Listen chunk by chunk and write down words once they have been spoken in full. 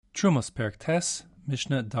Terumos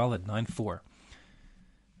Mishnah Daled 9.4.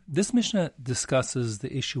 This Mishnah discusses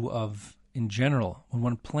the issue of, in general, when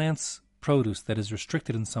one plants produce that is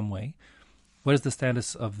restricted in some way, what is the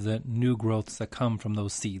status of the new growths that come from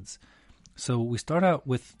those seeds? So we start out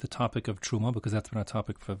with the topic of Truma, because that's been a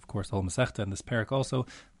topic for, of course, the whole Masechta and this parak also,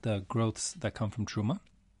 the growths that come from Truma.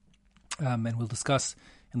 And we'll discuss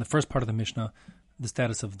in the first part of the Mishnah the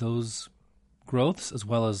status of those growths as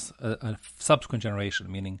well as a subsequent generation,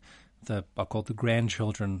 meaning I'll call it the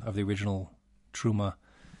grandchildren of the original Truma,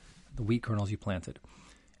 the wheat kernels you planted.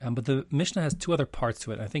 But the Mishnah has two other parts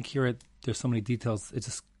to it. I think here there's so many details, it's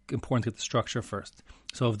just important to get the structure first.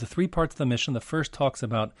 So of the three parts of the Mishnah, the first talks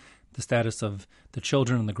about the status of the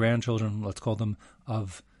children and the grandchildren, let's call them,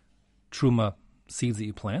 of Truma seeds that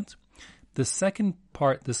you plant. The second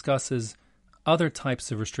part discusses other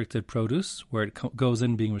types of restricted produce, where it goes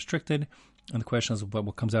in being restricted, and the question is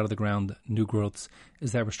what comes out of the ground, new growths,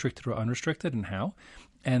 is that restricted or unrestricted, and how?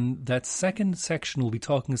 And that second section will be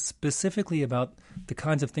talking specifically about the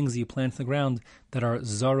kinds of things that you plant in the ground that are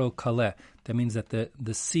zaro kaleh. That means that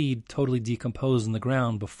the seed totally decomposed in the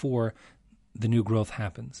ground before the new growth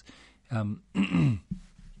happens. And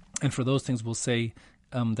for those things, we'll say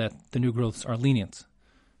that the new growths are lenient.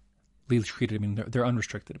 Treated, I mean, they're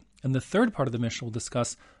unrestricted. And the third part of the Mishnah will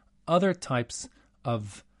discuss other types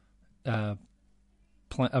of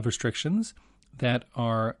restrictions that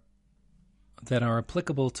are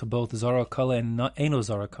applicable to both Zara Kala and Eno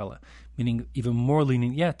Zara Kala, meaning even more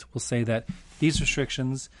lenient yet. We'll say that these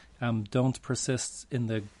restrictions don't persist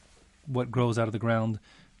in what grows out of the ground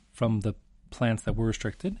from the plants that were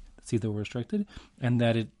restricted, the seeds that were restricted, and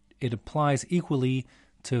that it applies equally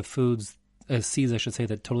to seeds, I should say,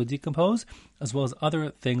 that totally decompose, as well as other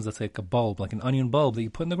things, let's say like a bulb, like an onion bulb that you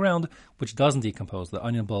put in the ground, which doesn't decompose. The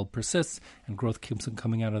onion bulb persists, and growth keeps on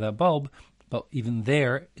coming out of that bulb. But even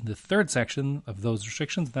there, in the third section of those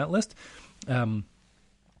restrictions in that list,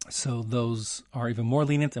 so those are even more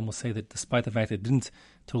lenient, and we'll say that despite the fact that it didn't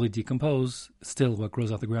totally decompose, still what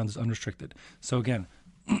grows out the ground is unrestricted. So again,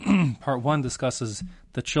 part one discusses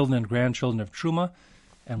the children and grandchildren of Truma,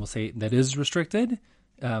 and we'll say that is restricted,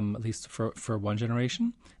 at least for one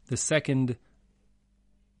generation. The second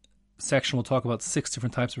section will talk about 6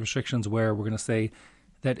 different types of restrictions, where we're going to say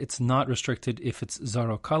that it's not restricted if it's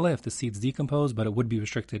zaro kala, if the seeds decompose, but it would be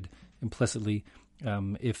restricted implicitly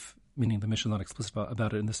meaning the Mishnah is not explicit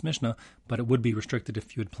about it in this Mishnah, but it would be restricted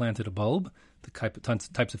if you had planted a bulb, the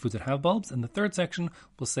types of foods that have bulbs. And the third section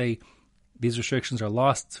will say these restrictions are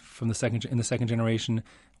lost in the second generation,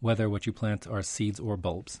 whether what you plant are seeds or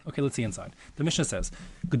bulbs. Okay, let's see inside. The Mishnah says,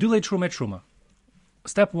 Gedule Truma Truma.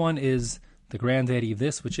 Step one is the granddaddy of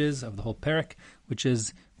this, which is, of the whole parak, which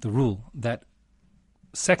is the rule that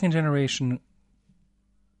second generation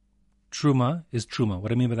Truma is Truma.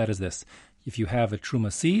 What I mean by that is this. If you have a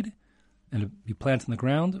Truma seed and you plant in the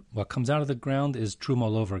ground, what comes out of the ground is Truma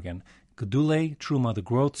all over again. Gedule Truma, the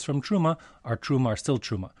growths from Truma are still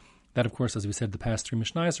Truma. That, of course, as we said the past 3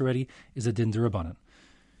 Mishnayos already, is a din d'Rabbanan.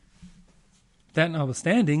 That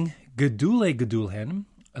notwithstanding, Gedule Gedulhen,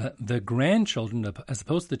 the grandchildren, as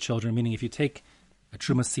opposed to the children, meaning if you take a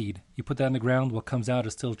Truma seed, you put that in the ground, what comes out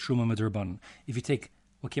is still Truma Midrabanan. If you take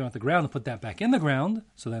what came out of the ground and put that back in the ground,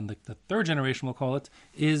 so then the third generation, we'll call it,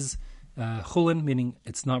 is Chulin, meaning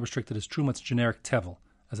it's not restricted as Truma, it's generic Tevel.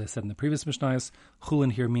 As I said in the previous Mishnayos,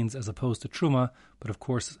 Chulin here means as opposed to Truma, but of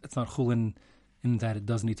course it's not Chulin in that it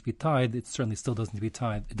doesn't need to be tied. It certainly still doesn't need to be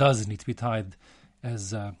tied. It does need to be tied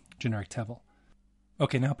as generic Tevel.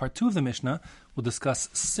 Okay, now part 2 of the Mishnah will discuss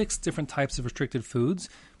 6 different types of restricted foods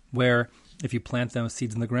where if you plant them as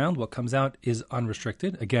seeds in the ground, what comes out is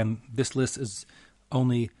unrestricted. Again, this list is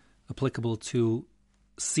only applicable to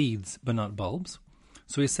seeds but not bulbs.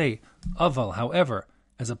 So we say, Aval, however,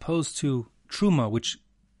 as opposed to Truma, which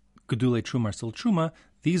Gedule Truma are still Truma,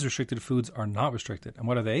 these restricted foods are not restricted. And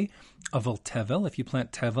what are they? Aval Tevel, if you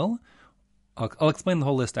plant Tevel, I'll explain the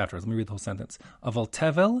whole list afterwards. Let me read the whole sentence. Aval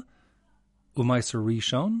Tevel, Umaiser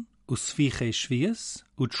Rishon, Usfiche Shvius,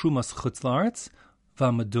 Utrumas Chutzlaretz,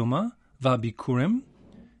 Vamaduma, Vabikurim,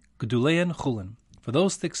 Gedulean Chulin. For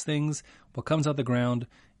those 6 things, what comes out of the ground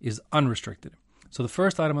is unrestricted. So the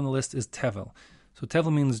first item on the list is Tevel. So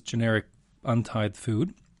Tevel means generic untied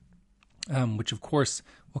food, which of course,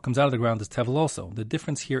 what comes out of the ground is Tevel also. The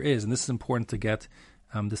difference here is, and this is important to get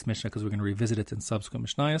this Mishnah because we're going to revisit it in subsequent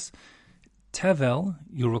Mishnayos, Tevel,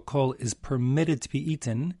 you'll recall, is permitted to be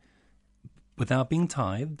eaten without being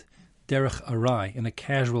tithed, derech arai, in a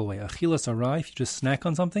casual way. Achilas arai, if you just snack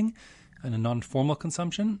on something in a non-formal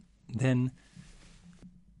consumption, then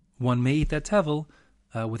one may eat that tevel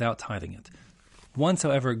without tithing it. Once,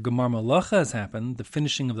 however, Gemar Malacha has happened, the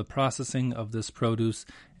finishing of the processing of this produce,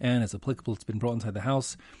 and as applicable, it's been brought inside the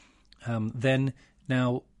house, then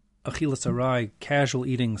now Achilas Arai, casual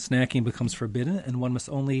eating, snacking becomes forbidden, and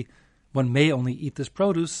one may only eat this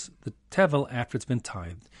produce, the tevel, after it's been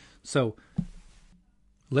tithed. So,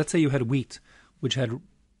 let's say you had wheat, which had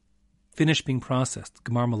finished being processed,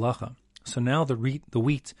 Gemar Malacha. So now the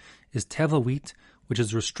wheat is tevel wheat, which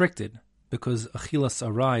is restricted because Achilas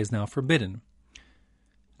Arai is now forbidden.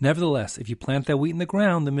 Nevertheless, if you plant that wheat in the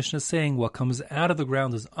ground, the Mishnah is saying what comes out of the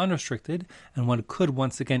ground is unrestricted, and one could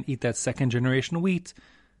once again eat that second generation wheat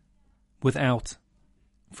without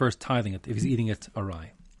first tithing it, if he's eating it Arai,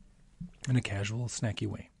 in a casual, snacky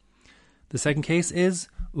way. The second case is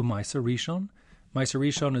Umaisa Rishon. Maisa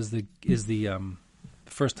Rishon is the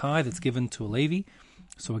first tithe that's given to a Levi.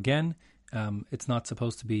 So again, it's not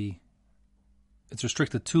supposed to be, it's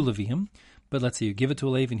restricted to Levihim, but let's say you give it to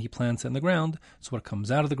a Levi and he plants it in the ground, so what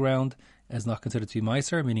comes out of the ground is not considered to be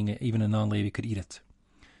Meiser, meaning even a non-Levi could eat it.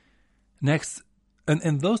 Next, and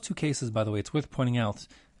in those two cases, by the way, it's worth pointing out,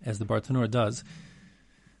 as the Bartanura does,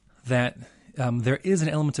 that there is an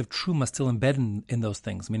element of Truma still embedded in those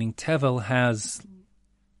things, meaning Tevel has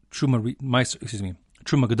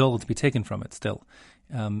Truma Gadol to be taken from it still.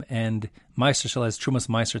 And Meiser Shel has Trumas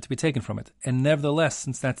Meiser to be taken from it. And nevertheless,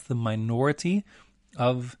 since that's the minority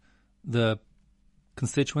of the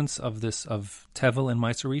constituents of Tevel and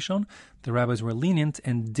Meiser Rishon, the rabbis were lenient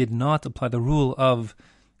and did not apply the rule of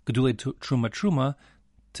Gedulei Truma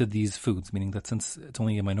to these foods, meaning that since it's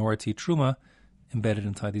only a minority Truma embedded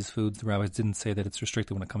inside these foods, the rabbis didn't say that it's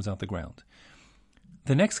restricted when it comes out the ground.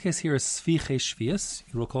 The next case here is Sviche Shvius.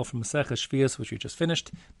 You recall from Masechta Shvius, which we just finished,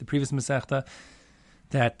 the previous Masechta,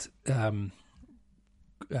 that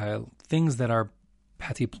things that are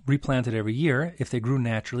replanted every year, if they grew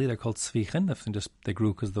naturally, they're called Svichen. If they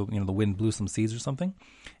grew because the wind blew some seeds or something,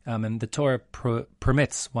 and the Torah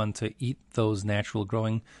permits one to eat those natural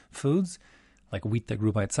growing foods, like wheat that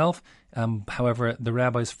grew by itself. However, the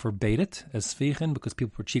rabbis forbade it as Svichen because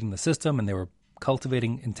people were cheating the system and they were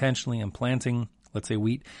cultivating intentionally and planting, let's say,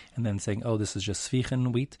 wheat, and then saying, oh, this is just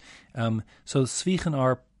Svichen wheat. So Svichen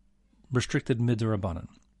are restricted midrabanan.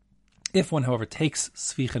 If one, however, takes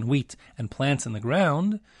Svichen wheat and plants in the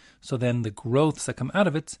ground, so then the growths that come out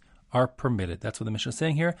of it are permitted. That's what the Mishnah is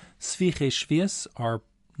saying here. Sviche Shvius are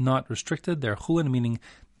not restricted. They're chulin, meaning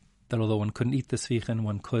that although one couldn't eat the Svichen,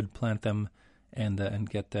 one could plant them and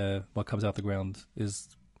get what comes out the ground is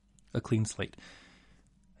a clean slate.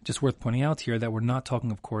 Just worth pointing out here that we're not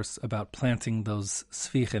talking, of course, about planting those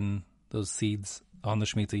Svichen, those seeds, on the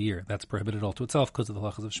Shemitah year. That's prohibited all to itself because of the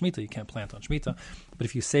halachas of Shemitah. You can't plant on Shemitah. But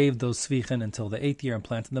if you save those Svichen until the 8th year and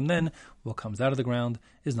planted them then, what comes out of the ground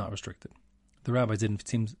is not restricted. The rabbis didn't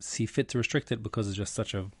see fit to restrict it because it's just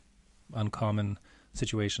such a uncommon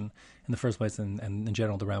situation in the first place, and in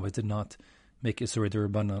general, the rabbis did not make Isurei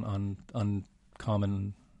D'Rabbanan on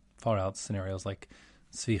common far-out scenarios like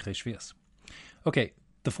Sviche Shvius. Okay,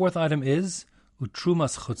 the fourth item is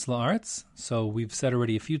Utrumas Chutz La'aretz. So we've said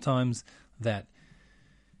already a few times that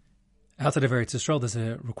outside of Eretz Yisrael, there's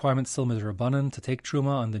a requirement still midrabanan to take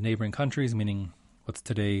truma on the neighboring countries, meaning what's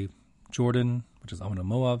today Jordan, which is Ammon and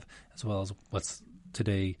Moab, as well as what's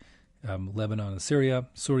today Lebanon and Syria,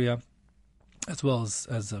 as well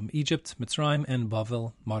as Egypt, Mitzrayim, and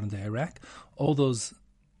Bavel, modern-day Iraq. All those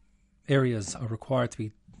areas are required to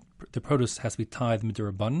be, the produce has to be tithed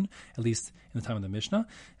midrabanan, at least in the time of the Mishnah.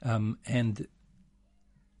 And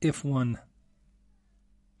if one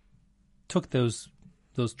took those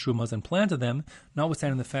trumas and planted them,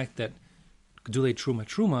 notwithstanding the fact that Gedulei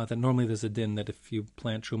Truma, that normally there's a din that if you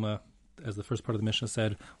plant truma, as the first part of the Mishnah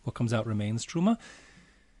said, what comes out remains truma.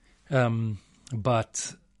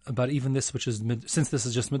 But even this, which is since this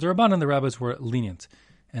is just midrabanan, the rabbis were lenient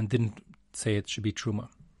and didn't say it should be truma.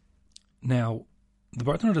 Now, the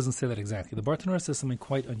Bartanura doesn't say that exactly. The Bartanura says something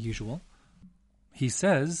quite unusual. He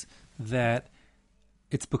says that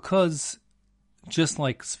it's because just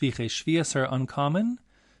like Sviche Shvius are uncommon,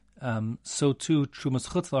 so too Trumas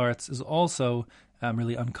Chutz La'aretz is also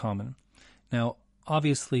really uncommon. Now,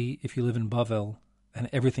 obviously, if you live in Bavel and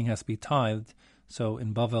everything has to be tithed, so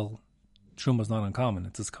in Bavel, Truma is not uncommon.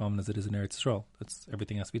 It's as common as it is in Eretz Yisrael.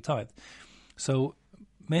 Everything has to be tithed. So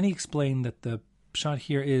many explain that the pshat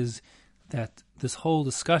here is that this whole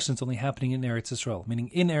discussion is only happening in Eretz Yisrael, meaning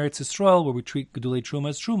in Eretz Yisrael, where we treat Gedulei Truma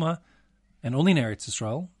as Truma, and only in Eretz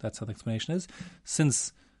Yisrael, that's how the explanation is,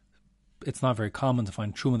 since it's not very common to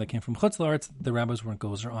find Truma that came from Chutz La'aretz, the rabbis weren't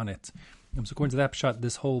gozer on it. So according to that pshat,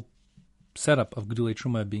 this whole setup of Gedulei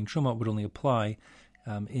Truma being Truma would only apply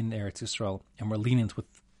in Eretz Yisrael, and we're lenient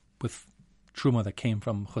with truma that came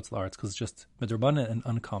from Chutz La'aretz, because it's just midrabanan and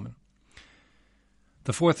uncommon.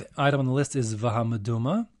 The fourth item on the list is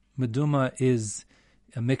vahameduma. Meduma is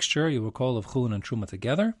a mixture, you recall, of chulin and truma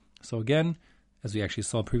together. So again, as we actually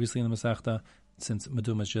saw previously in the Masechta, since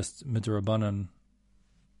meduma is just midrabanan,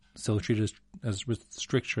 still treated as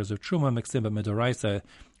strictures of truma mixed in, but midoraisa,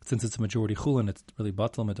 since it's a majority chulin, it's really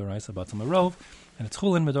batal midoraisa, batal marov, and it's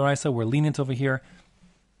chulin midoraisa. We're lenient over here.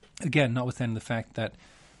 Again, notwithstanding the fact that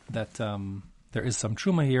there is some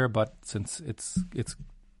truma here, but since it's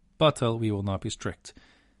batal, we will not be strict.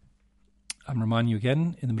 I'm reminding you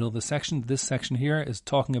again, in the middle of the section, this section here is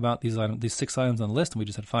talking about these 6 items on the list, and we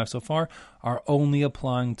just had 5 so far, are only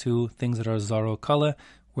applying to things that are zaro kala,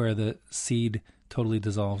 where the seed totally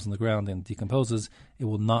dissolves in the ground and decomposes. It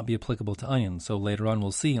will not be applicable to onions. So later on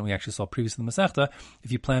we'll see, and we actually saw previously in the Masechta,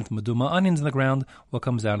 if you plant meduma onions in the ground, what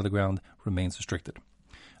comes out of the ground remains restricted.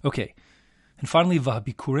 Okay, and finally,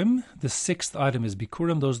 bikurim. The 6th item is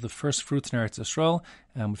bikurim. Those are the first fruits in Eretz Yisrael.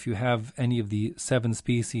 If you have any of the 7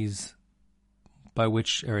 species by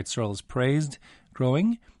which Eretz Yisrael is praised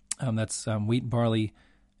growing, that's wheat, barley,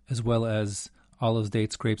 as well as olives,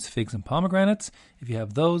 dates, grapes, figs, and pomegranates. If you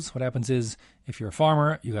have those, what happens is, if you're a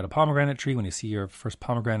farmer, you got a pomegranate tree. When you see your first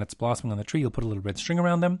pomegranates blossoming on the tree, you'll put a little red string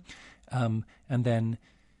around them, and then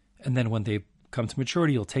when they come to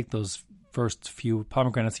maturity, you'll take those first few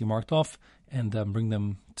pomegranates you marked off and bring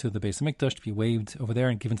them to the Beis HaMikdash to be waved over there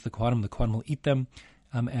and given to the Kohanim. The Kohanim will eat them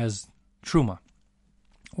as truma,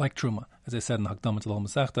 like truma. As I said in the Hakdama to the whole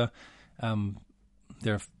Masechta,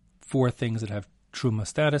 there are 4 things that have truma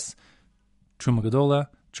status: truma gedola,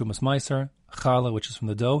 trumas meiser, challah, which is from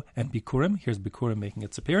the dough, and bikurim. Here's bikurim making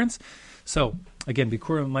its appearance. So again,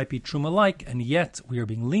 bikurim might be truma-like, and yet we are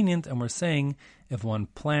being lenient, and we're saying if one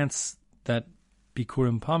plants that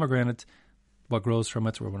bikurim pomegranate, what grows from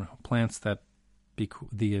it, or one plants that the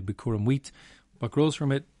bikurim wheat, what grows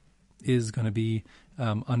from it is going to be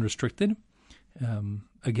unrestricted.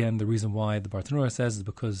 Again, the reason why the Bartanura says is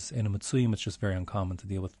because in a Mitzuyim it's just very uncommon to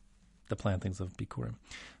deal with the plantings of bikurim.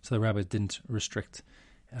 So the rabbis didn't restrict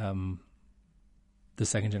the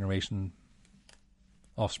second generation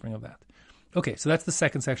offspring of that. Okay, so that's the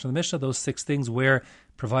second section of the Mishnah, those 6 things where,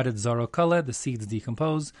 provided zaro kala, the seeds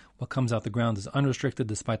decompose, what comes out the ground is unrestricted,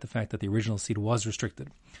 despite the fact that the original seed was restricted.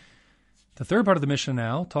 The third part of the Mishnah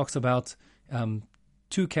now talks about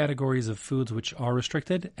 2 categories of foods which are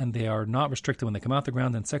restricted, and they are not restricted when they come out the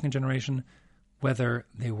ground in second generation, whether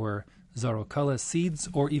they were zaro kala seeds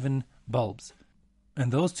or even bulbs.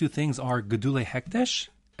 And those 2 things are gedule hekdesh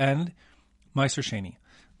and meiser sheni.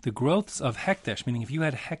 The growths of hekdesh, meaning if you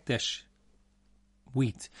had hekdesh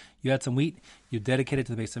wheat, you had some wheat, you dedicated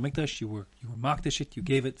to the Beis HaMikdash, you were makdish it, you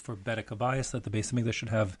gave it for bedek habayis, so that the Beis HaMikdash should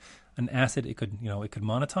have an acid it could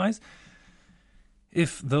monetize.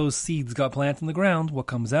 If those seeds got planted in the ground, what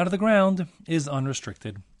comes out of the ground is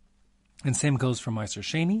unrestricted. And same goes for meiser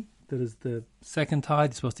sheni. That is the second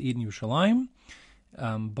tithe you're supposed to eat in Yerushalayim.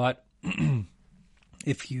 But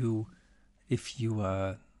if you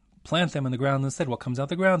plant them in the ground instead, what comes out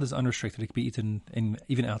the ground is unrestricted. It can be eaten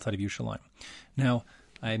even outside of Yerushalayim. Now,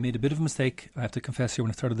 I made a bit of a mistake. I have to confess here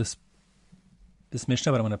when I started this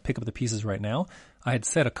Mishnah, but I'm going to pick up the pieces right now. I had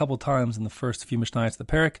said a couple times in the first few Mishnayos of the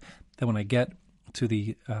Perek that when I get to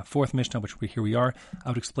the 4th Mishnah, which here we are, I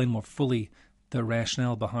would explain more fully the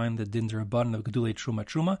rationale behind the din d'Rabbanan of gedule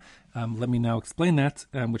truma. Let me now explain that,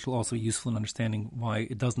 which will also be useful in understanding why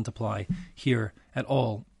it doesn't apply here at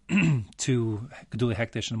all to gedule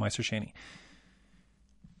hekdesh and meiser sheni.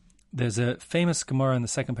 There's a famous Gemara in the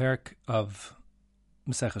 2nd Perek of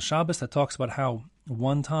Maseches Shabbos that talks about how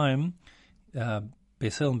one time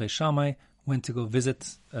Beis Hillel and Beis Shammai went to go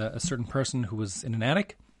visit a certain person who was in an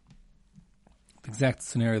attic. The exact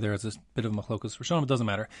scenario there is a bit of a machlokus for Shalom, it doesn't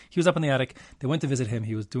matter. He was up in the attic, they went to visit him,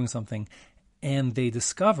 he was doing something, and they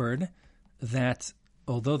discovered that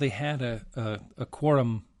although they had a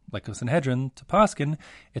quorum like a Sanhedrin to Paskin,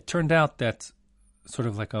 it turned out that sort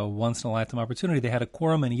of like a once-in-a-lifetime opportunity, they had a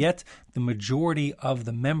quorum, and yet the majority of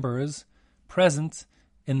the members present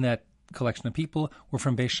in that collection of people were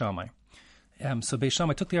from Beis Shammai. So Beis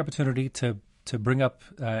Shammai took the opportunity to bring up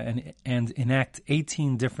and enact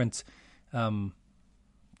 18 different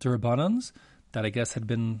D'Rabbanans that I guess had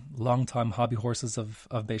been long-time hobby horses of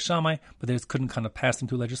Beis Shammai, but they just couldn't kind of pass them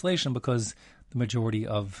through legislation because the majority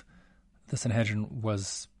of the Sanhedrin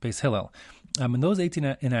was Beis Hillel. And those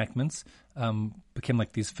 18 enactments became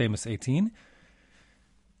like these famous 18.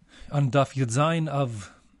 On Daf Yud Zayin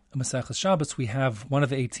of Maseches Shabbos, we have one of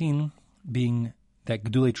the 18 being that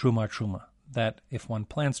gedule truma, that if one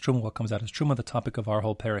plants truma, what comes out is truma, the topic of our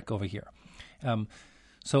whole perek over here.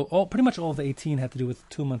 So pretty much all of the 18 had to do with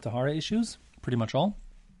Tumah and Tahara issues, pretty much all.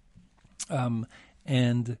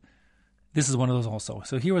 And this is one of those also.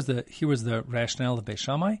 So here was the rationale of Beis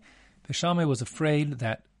Shammai. Beis Shammai was afraid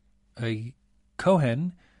that a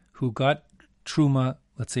Kohen who got Truma,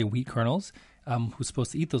 let's say wheat kernels, who's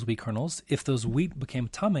supposed to eat those wheat kernels, if those wheat became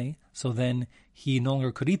tameh, so then he no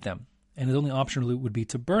longer could eat them. And his only option really would be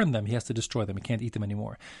to burn them. He has to destroy them. He can't eat them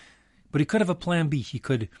anymore. But he could have a plan B. He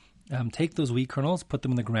could take those wheat kernels, put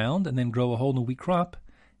them in the ground, and then grow a whole new wheat crop.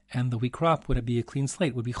 And the wheat crop would be a clean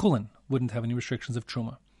slate, would be chulin, wouldn't have any restrictions of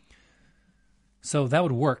truma. So that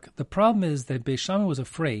would work. The problem is that Beis Shammai was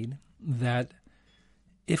afraid that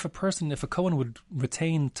if a Kohen would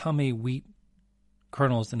retain tameh wheat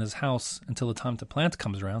kernels in his house until the time to plant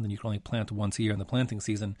comes around, and you can only plant once a year in the planting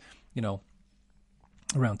season,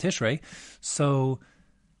 around Tishrei, so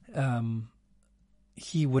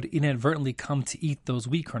he would inadvertently come to eat those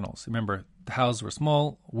wheat kernels. Remember, the houses were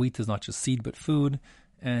small. Wheat is not just seed but food,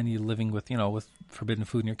 and you're living with forbidden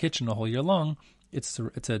food in your kitchen the whole year long. It's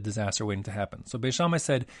a disaster waiting to happen. So Beis Shammai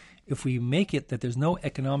said, if we make it that there's no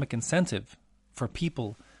economic incentive for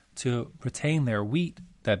people to retain their wheat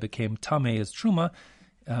that became tameh as truma,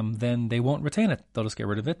 then they won't retain it. They'll just get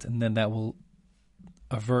rid of it, and then that will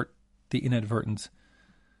avert the inadvertent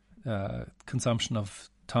consumption of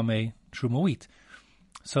tameh truma wheat.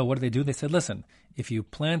 So what do? They said, listen, if you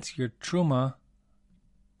plant your truma,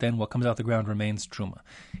 then what comes out the ground remains truma.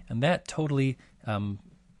 And that totally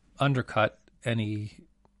undercut any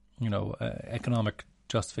economic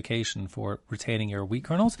justification for retaining your wheat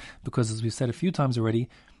kernels, because as we've said a few times already,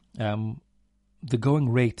 the going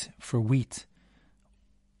rate for wheat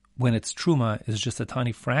when it's truma is just a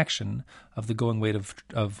tiny fraction of the going weight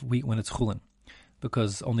of wheat when it's chulin,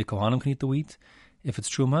 because only kohanim can eat the wheat if it's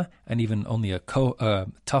truma, and even only a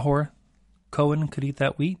tahor Kohen could eat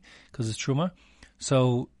that wheat because it's truma.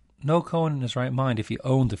 So no Kohen in his right mind, if he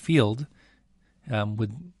owned a field,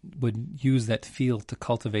 would use that field to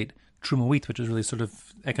cultivate truma wheat, which is really sort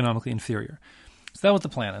of economically inferior. So that was the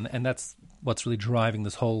plan, and that's what's really driving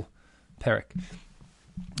this whole parak.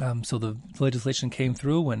 So the legislation came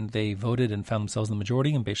through when they voted and found themselves in the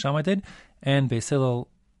majority, and Beis Shammai did, and Beis Hillel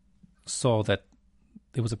saw that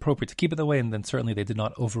it was appropriate to keep it that way, and then certainly they did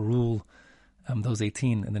not overrule those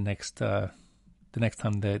 18 in the next time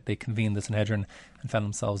they convened the Sanhedrin and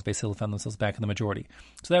Beis Hillel found themselves back in the majority.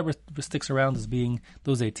 So that sticks around as being,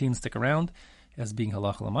 those 18 stick around as being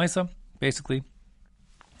halacha l'maisa, basically.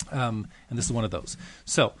 And this is one of those.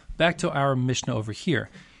 So back to our Mishnah over here.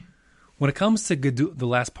 When it comes to the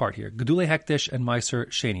last part here, Gedulei Hekdesh and Meiser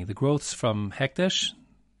Sheni, the growths from Hekdesh,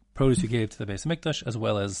 produce you gave to the Beis HaMikdash, as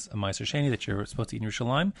well as a Meiser Sheni that you're supposed to eat in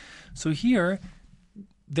Yerushalayim. So here,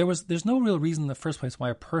 there's no real reason in the first place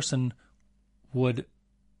why a person would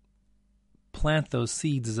plant those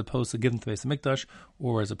seeds as opposed to give them to the Beis HaMikdash,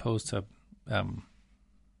 or as opposed to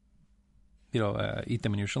eat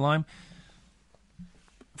them in Yerushalayim.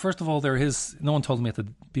 First of all, no one told him he had to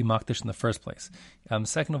be makdish in the first place.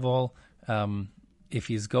 Second of all, if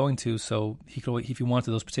he's going to, so he could, if he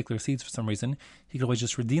wanted those particular seeds for some reason, he could always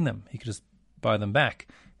just redeem them. He could just buy them back.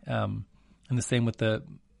 And the same with the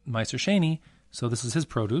Meiser Sheni. So this is his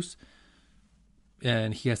produce,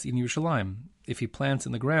 and he has to eat in Yerushalayim. If he plants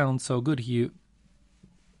in the ground, so good, he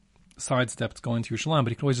sidesteps going to Yerushalayim,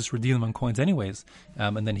 but he could always just redeem them on coins anyways,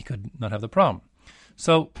 and then he could not have the problem.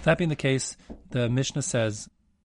 So that being the case, the Mishnah says